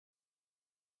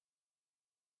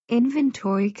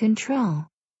Inventory control.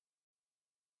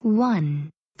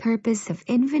 1. Purpose of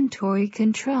inventory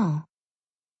control.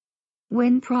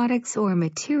 When products or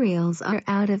materials are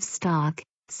out of stock,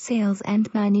 sales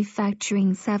and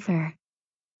manufacturing suffer.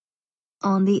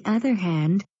 On the other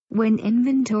hand, when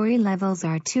inventory levels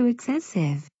are too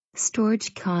excessive,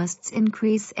 storage costs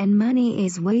increase and money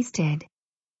is wasted.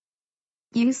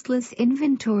 Useless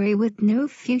inventory with no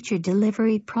future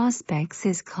delivery prospects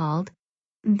is called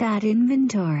bad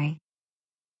inventory.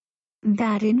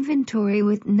 Bad inventory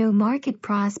with no market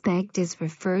prospect is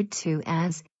referred to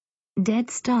as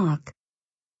dead stock.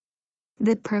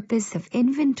 The purpose of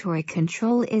inventory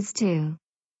control is to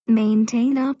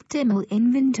maintain optimal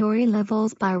inventory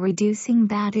levels by reducing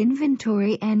bad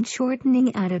inventory and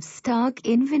shortening out-of-stock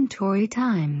inventory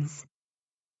times.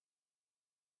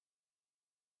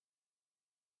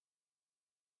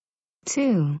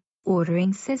 Two.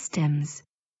 Ordering systems.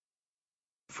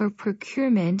 For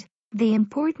procurement, the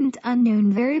important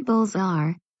unknown variables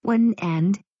are when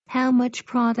and how much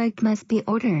product must be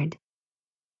ordered.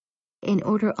 In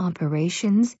order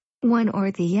operations, one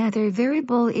or the other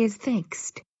variable is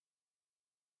fixed.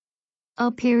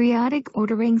 A periodic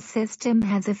ordering system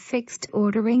has a fixed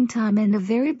ordering time and a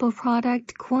variable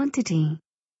product quantity,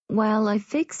 while a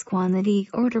fixed quantity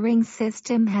ordering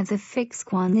system has a fixed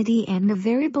quantity and a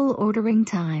variable ordering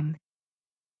time.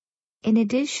 In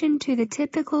addition to the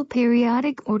typical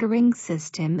periodic ordering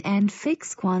system and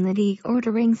fixed quantity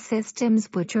ordering systems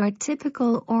which are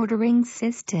typical ordering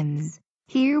systems,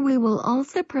 here we will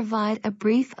also provide a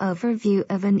brief overview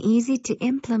of an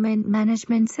easy-to-implement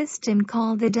management system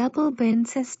called the double bin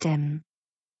system.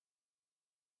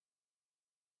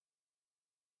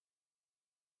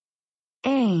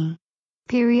 A.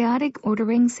 Periodic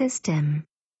ordering system.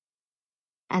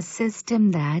 A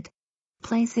system that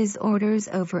places orders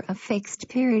over a fixed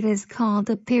period is called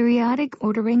a periodic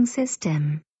ordering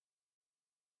system.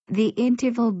 The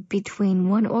interval between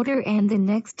one order and the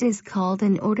next is called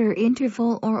an order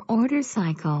interval or order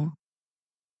cycle.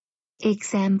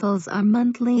 Examples are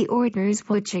monthly orders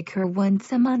which occur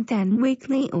once a month and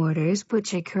weekly orders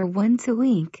which occur once a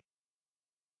week.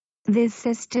 This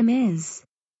system is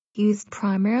used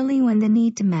primarily when the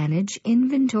need to manage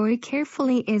inventory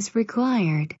carefully is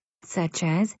required, such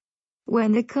as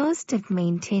when the cost of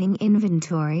maintaining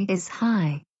inventory is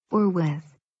high, or with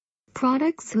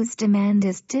products whose demand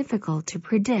is difficult to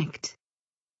predict.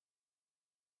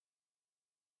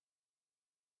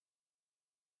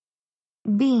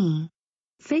 B.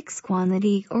 Fixed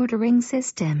quantity ordering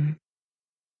system.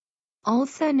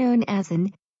 Also known as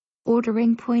an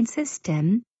ordering point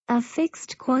system, a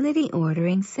fixed quantity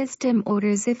ordering system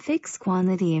orders a fixed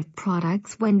quantity of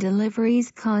products when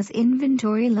deliveries cause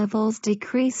inventory levels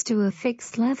decrease to a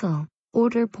fixed level,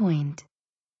 order point.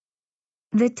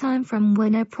 The time from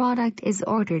when a product is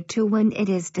ordered to when it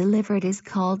is delivered is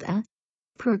called a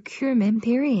procurement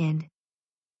period.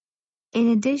 In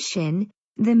addition,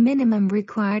 the minimum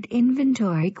required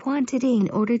inventory quantity in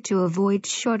order to avoid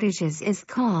shortages is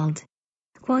called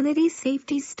quantity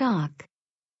safety stock.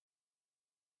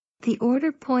 The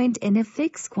order point in a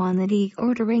fixed quantity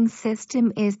ordering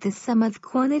system is the sum of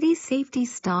quantity safety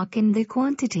stock and the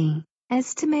quantity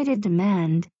estimated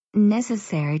demand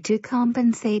necessary to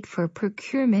compensate for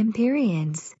procurement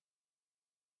periods.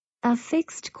 A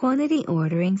fixed quantity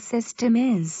ordering system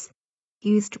is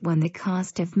used when the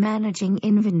cost of managing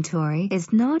inventory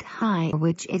is not high,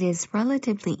 which it is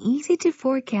relatively easy to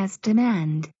forecast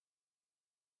demand.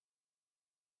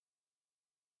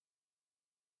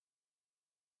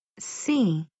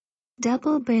 C.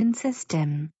 Double bin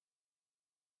system.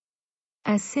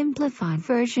 A simplified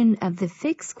version of the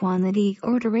fixed quantity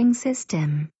ordering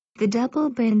system. The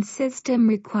double bin system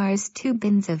requires 2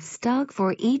 bins of stock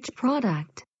for each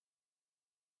product.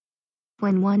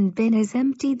 When one bin is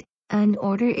emptied, an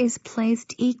order is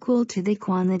placed equal to the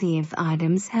quantity of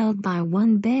items held by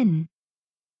one bin.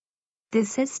 The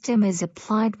system is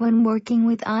applied when working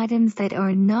with items that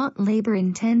are not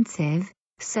labor-intensive,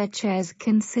 such as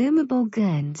consumable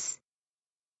goods.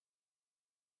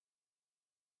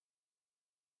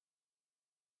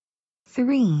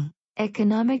 Three.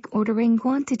 Economic ordering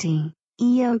quantity,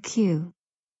 EOQ.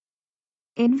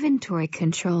 Inventory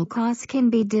control costs can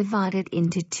be divided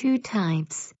into 2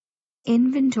 types.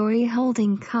 Inventory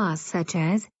holding costs such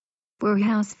as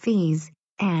warehouse fees,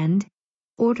 and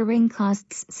ordering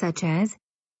costs such as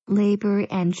labor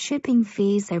and shipping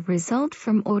fees that result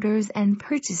from orders and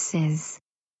purchases.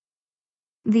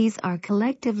 These are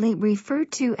collectively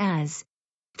referred to as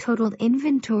total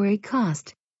inventory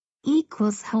cost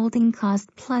equals holding cost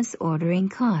plus ordering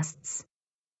costs.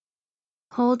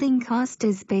 Holding cost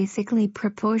is basically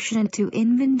proportionate to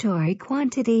inventory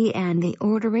quantity, and the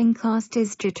ordering cost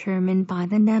is determined by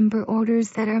the number of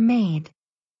orders that are made.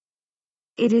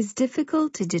 It is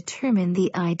difficult to determine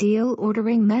the ideal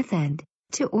ordering method,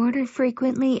 to order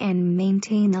frequently and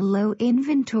maintain a low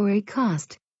inventory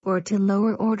cost, or to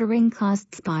lower ordering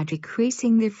costs by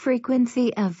decreasing the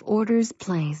frequency of orders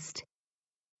placed.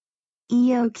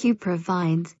 EOQ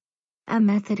provides a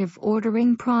method of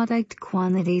ordering product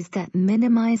quantities that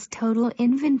minimize total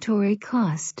inventory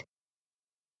cost.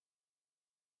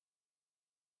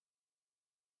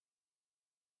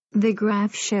 The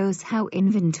graph shows how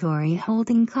inventory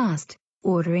holding cost,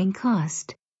 ordering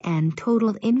cost, and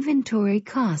total inventory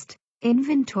cost,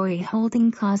 inventory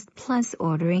holding cost plus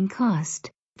ordering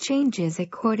cost, changes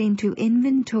according to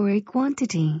inventory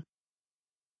quantity.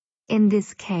 In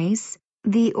this case,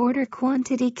 the order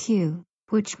quantity Q,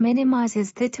 which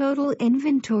minimizes the total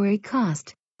inventory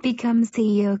cost, becomes the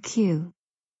EOQ.